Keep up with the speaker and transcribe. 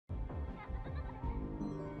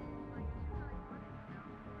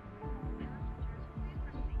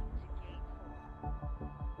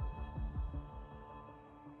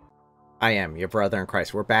I am your brother in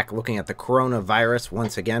Christ. We're back looking at the coronavirus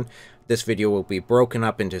once again. This video will be broken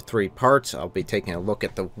up into 3 parts. I'll be taking a look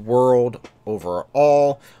at the world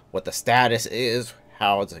overall, what the status is,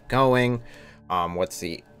 how is it going, what's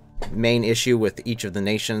the main issue with each of the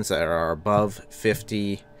nations that are above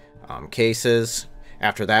 50 cases.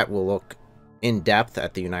 After that, we'll look in depth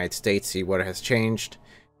at the United States, see what has changed.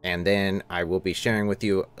 And then I will be sharing with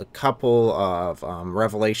you a couple of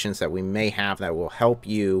revelations that we may have that will help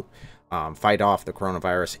you fight off the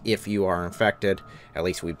coronavirus if you are infected. At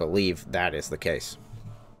least we believe that is the case.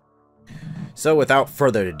 So without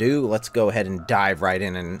further ado, let's go ahead and dive right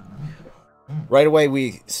in. And right away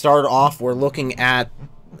we start off, we're looking at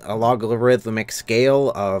a logarithmic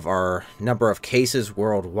scale of our number of cases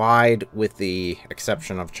worldwide, with the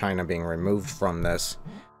exception of China being removed from this.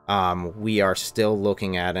 We are still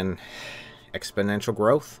looking at an exponential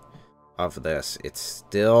growth of this. It's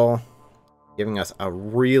still giving us a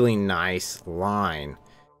really nice line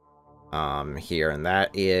here, and that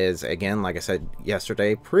is, again, like I said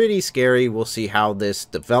yesterday, pretty scary. We'll see how this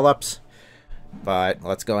develops, but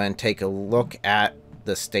let's go ahead and take a look at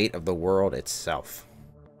the state of the world itself.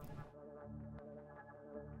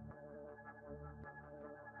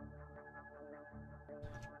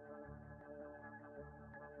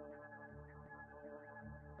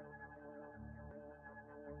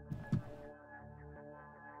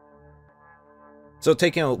 So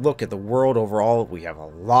taking a look at the world overall, we have a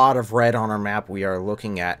lot of red on our map. We are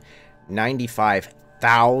looking at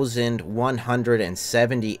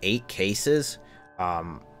 95,178 cases.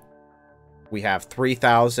 We have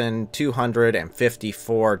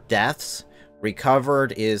 3,254 deaths.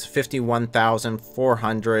 Recovered is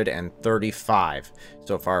 51,435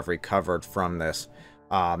 so far have recovered from this.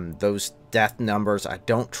 Those death numbers I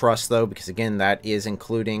don't trust, though, because again, that is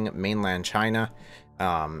including mainland China.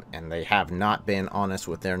 And they have not been honest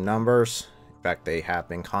with their numbers. In fact, they have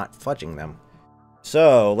been caught fudging them.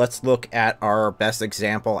 So let's look at our best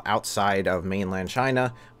example outside of mainland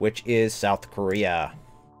China, which is South Korea.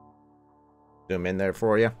 Zoom in there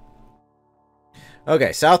for you.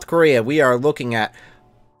 Okay, South Korea, we are looking at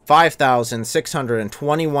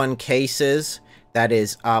 5,621 cases. That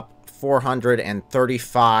is up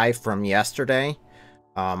 435 from yesterday.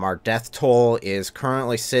 Our death toll is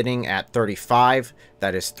currently sitting at 35.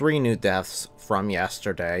 That is 3 new deaths from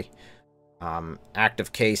yesterday.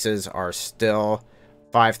 Active cases are still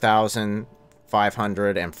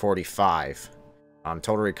 5,545.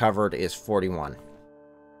 Total recovered is 41.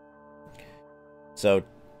 So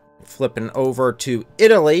flipping over to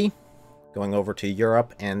Italy, going over to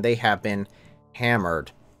Europe, and they have been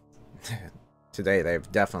hammered. Today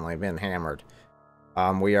they've definitely been hammered.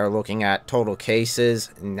 We are looking at total cases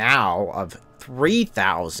now of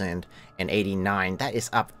 3,089. That is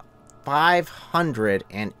up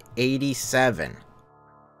 587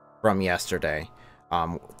 from yesterday.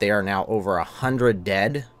 They are now over 100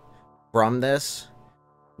 dead from this,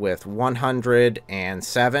 with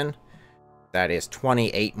 107. That is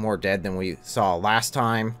 28 more dead than we saw last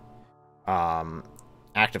time.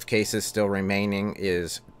 Active cases still remaining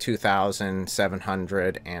is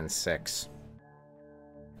 2,706.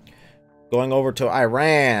 Going over to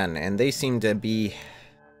Iran, and they seem to be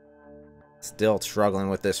still struggling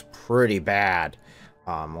with this pretty bad.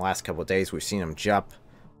 The last couple of days we've seen them jump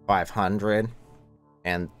 500,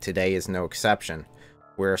 and today is no exception.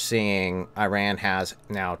 We're seeing Iran has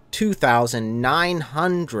now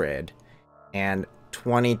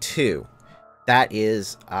 2,922. That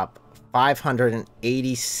is up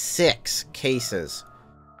 586 cases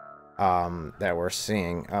that we're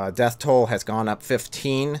seeing. Death toll has gone up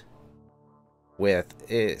 15, with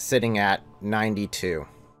it sitting at 92.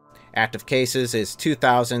 Active cases is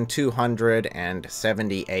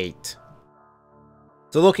 2,278.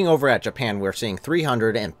 So looking over at Japan, we're seeing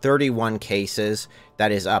 331 cases.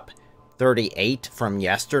 That is up 38 from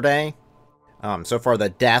yesterday. So far, the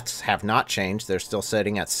deaths have not changed. They're still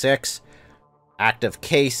sitting at 6. Active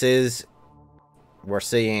cases, we're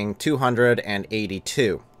seeing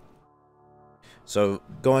 282. So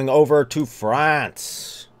going over to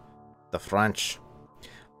France. The French,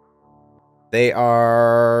 they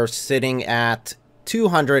are sitting at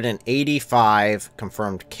 285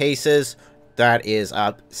 confirmed cases. That is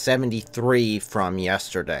up 73 from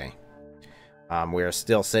yesterday. We are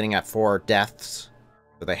still sitting at 4 deaths,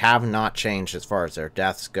 but they have not changed as far as their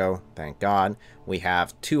deaths go, thank God. We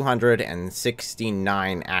have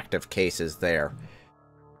 269 active cases there.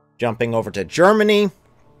 Jumping over to Germany,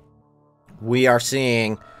 we are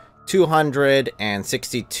seeing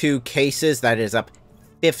 262 cases. That is up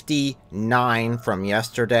 59 from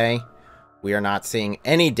yesterday. We are not seeing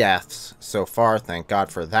any deaths so far, thank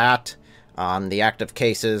God for that. The active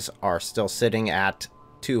cases are still sitting at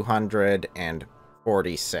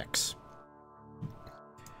 246.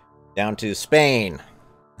 Down to Spain.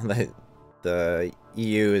 The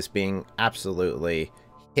EU is being absolutely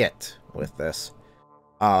hit with this.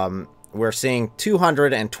 We're seeing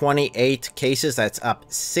 228 cases. That's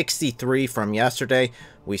up 63 from yesterday.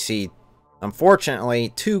 We see,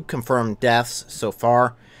 unfortunately, 2 confirmed deaths so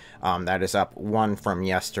far. That is up 1 from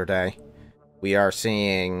yesterday. We are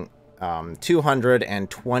seeing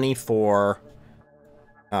 224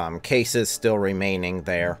 cases still remaining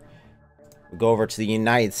there. We go over to the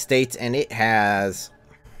United States, and it has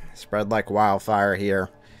spread like wildfire here.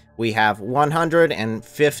 We have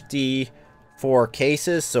 154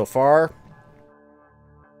 cases so far.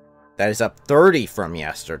 That is up 30 from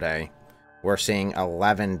yesterday. We're seeing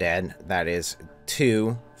 11 dead. That is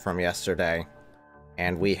 2 from yesterday.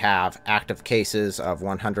 And we have active cases of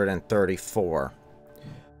 134.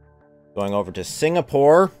 Going over to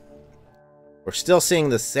Singapore, we're still seeing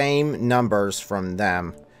the same numbers from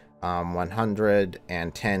them.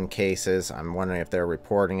 110 cases. I'm wondering if their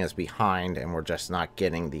reporting is behind and we're just not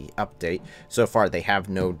getting the update. So far, they have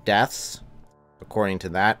no deaths, according to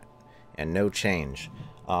that, and no change.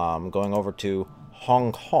 Going over to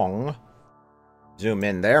Hong Kong. Zoom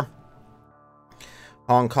in there.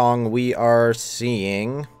 Hong Kong, we are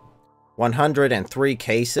seeing 103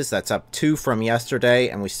 cases. That's up 2 from yesterday,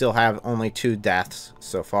 and we still have only 2 deaths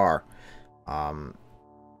so far.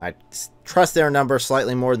 I trust their number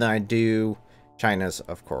slightly more than I do China's,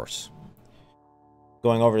 of course.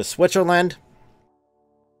 Going over to Switzerland,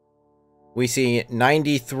 we see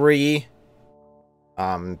 93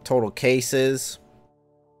 total cases.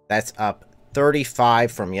 That's up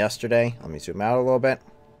 35 from yesterday. Let me zoom out a little bit.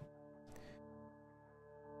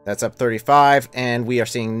 That's up 35, and we are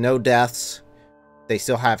seeing no deaths. They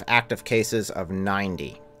still have active cases of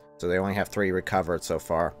 90, so they only have 3 recovered so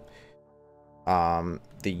far.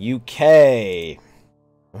 The UK.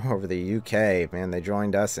 Over the UK, man, they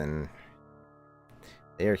joined us, and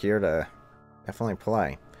they're here to definitely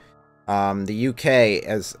play. The UK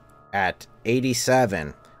is at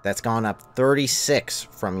 87. That's gone up 36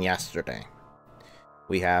 from yesterday.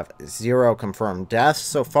 We have 0 confirmed deaths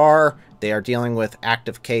so far. They are dealing with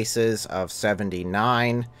active cases of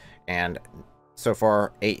 79, and so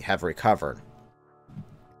far 8 have recovered.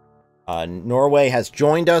 Norway has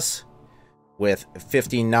joined us with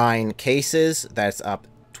 59 cases. That's up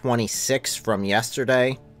 26 from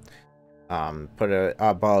yesterday. Put it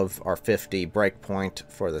above our 50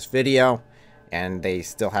 breakpoint for this video, and they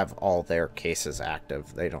still have all their cases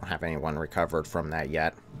active. They don't have anyone recovered from that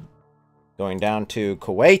yet. Going down to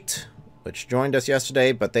Kuwait, which joined us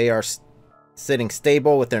yesterday, but they are sitting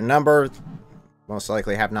stable with their number. Most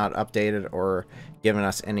likely have not updated or given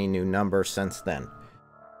us any new numbers since then.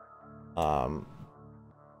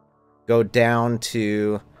 Go down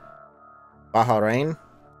to Bahrain.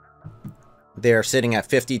 They're sitting at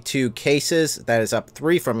 52 cases. That is up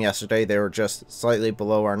 3 from yesterday. They were just slightly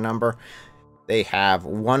below our number. They have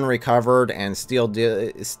 1 recovered and still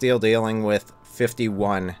dealing with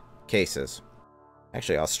 51 cases.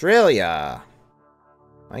 Actually, Australia.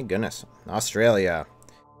 My goodness. Australia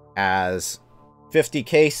has 50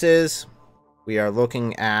 cases. We are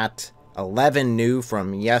looking at 11 new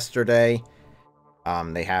from yesterday.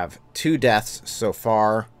 They have 2 deaths so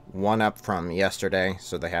far, 1 up from yesterday,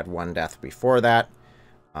 so they had 1 death before that.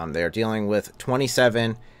 They are dealing with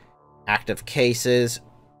 27 active cases,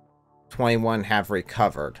 21 have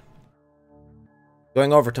recovered.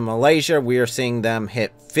 Going over to Malaysia, we are seeing them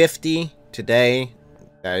hit 50 today.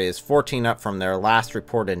 That is 14 up from their last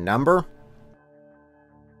reported number.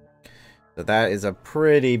 So that is a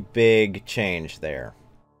pretty big change there.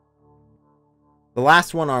 The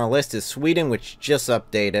last one on our list is Sweden, which just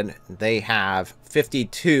updated. They have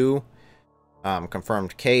 52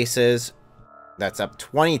 confirmed cases. That's up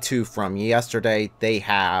 22 from yesterday. They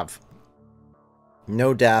have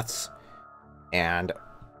no deaths and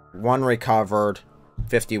 1 recovered,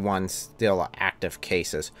 51 still active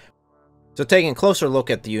cases. So taking a closer look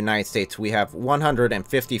at the United States, we have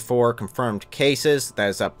 154 confirmed cases. That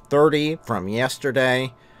is up 30 from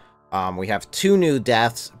yesterday. We have 2 new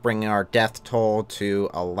deaths, bringing our death toll to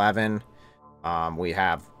 11. We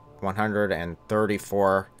have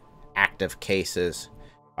 134 active cases.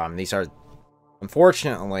 These are,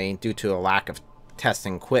 unfortunately, due to a lack of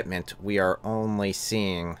testing equipment, we are only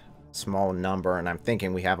seeing a small number, and I'm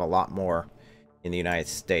thinking we have a lot more in the United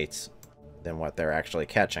States than what they're actually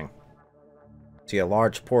catching. See a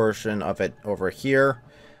large portion of it over here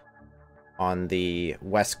on the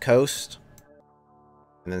west coast,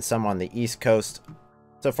 and then some on the east coast.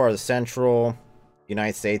 So far, the central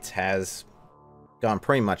United States has gone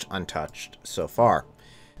pretty much untouched so far.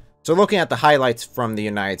 So looking at the highlights from the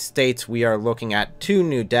United States, we are looking at 2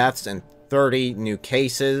 new deaths and 30 new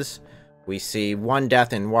cases. We see 1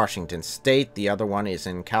 death in Washington State, the other one is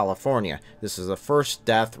in California. This is the first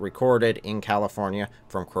death recorded in California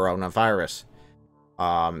from coronavirus.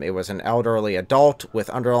 It was an elderly adult with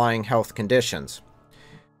underlying health conditions.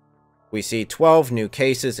 We see 12 new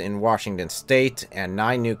cases in Washington State and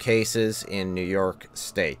 9 new cases in New York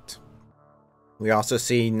State. We also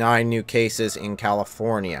see 9 new cases in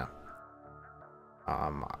California.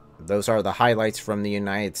 Those are the highlights from the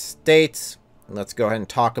United States. Let's go ahead and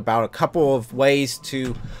talk about a couple of ways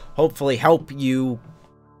to hopefully help you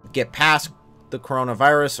get past the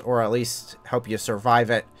coronavirus, or at least help you survive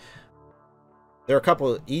it. There are a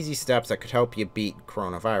couple of easy steps that could help you beat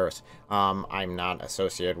coronavirus. I'm not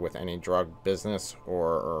associated with any drug business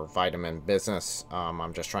or vitamin business.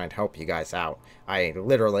 I'm just trying to help you guys out. I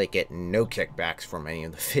literally get no kickbacks from any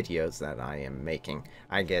of the videos that I am making.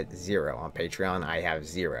 I get 0 on Patreon. I have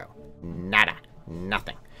 0. Nada.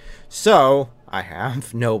 Nothing. So, I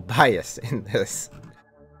have no bias in this.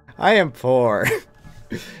 I am poor.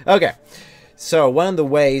 Okay. So, one of the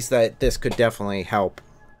ways that this could definitely help,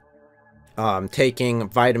 taking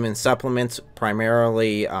vitamin supplements,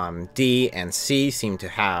 primarily D and C, seem to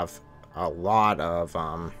have a lot of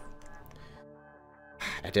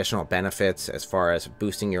additional benefits as far as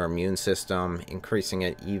boosting your immune system, increasing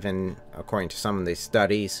it even according to some of these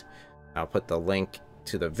studies. I'll put the link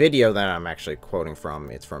to the video that I'm actually quoting from.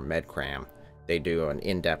 It's from MedCram. They do an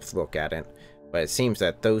in-depth look at it. But it seems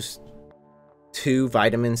that those 2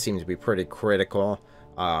 vitamins seem to be pretty critical.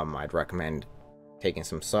 I'd recommend taking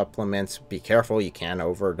some supplements. Be careful, you can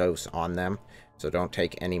overdose on them, so don't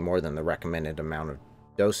take any more than the recommended amount of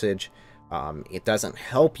dosage. It doesn't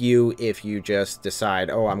help you if you just decide,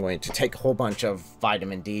 oh, I'm going to take a whole bunch of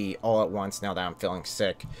vitamin D all at once now that I'm feeling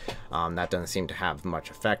sick. That doesn't seem to have much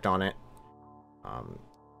effect on it.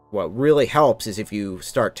 What really helps is if you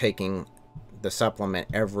start taking the supplement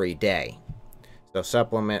every day. So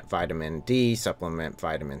supplement vitamin D, supplement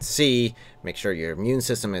vitamin C. Make sure your immune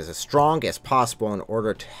system is as strong as possible in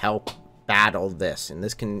order to help battle this. And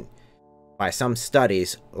this can, by some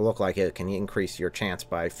studies, look like it can increase your chance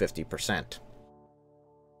by 50%.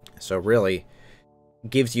 So really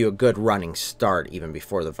gives you a good running start even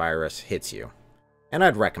before the virus hits you. And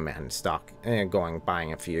I'd recommend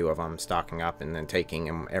buying a few of them, stocking up, and then taking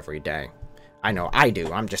them every day. I know I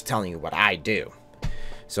do. I'm just telling you what I do.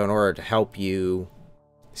 So in order to help you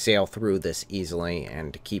sail through this easily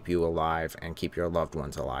and to keep you alive and keep your loved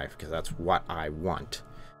ones alive, because that's what I want,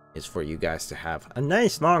 is for you guys to have a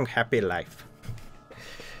nice, long, happy life.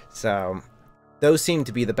 So those seem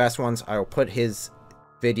to be the best ones. I'll put his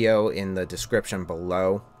video in the description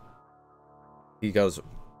below. He goes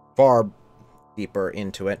far deeper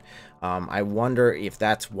into it. I wonder if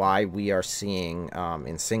that's why we are seeing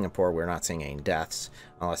in Singapore we're not seeing any deaths,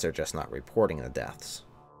 unless they're just not reporting the deaths.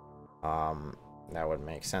 That would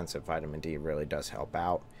make sense if vitamin D really does help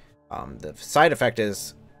out. The side effect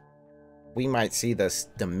is we might see this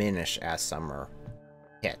diminish as summer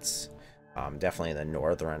hits. Definitely in the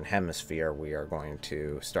northern hemisphere, we are going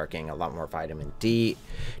to start getting a lot more vitamin D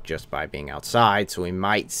just by being outside. So we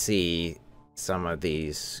might see some of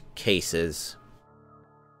these cases,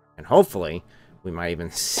 and hopefully we might even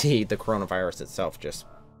see the coronavirus itself just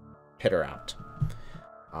peter out.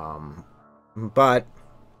 But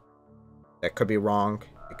that could be wrong.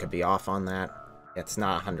 It could be off on that. It's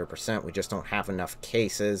not 100%. We just don't have enough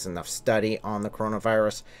cases, enough study on the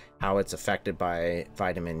coronavirus, how it's affected by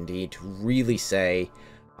vitamin D to really say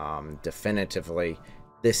definitively,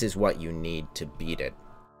 this is what you need to beat it.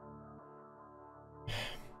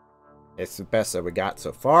 It's the best that we got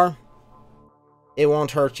so far. It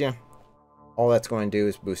won't hurt you. All that's going to do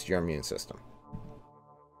is boost your immune system.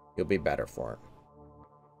 You'll be better for it.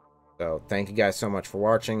 So thank you guys so much for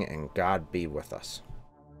watching, and God be with us.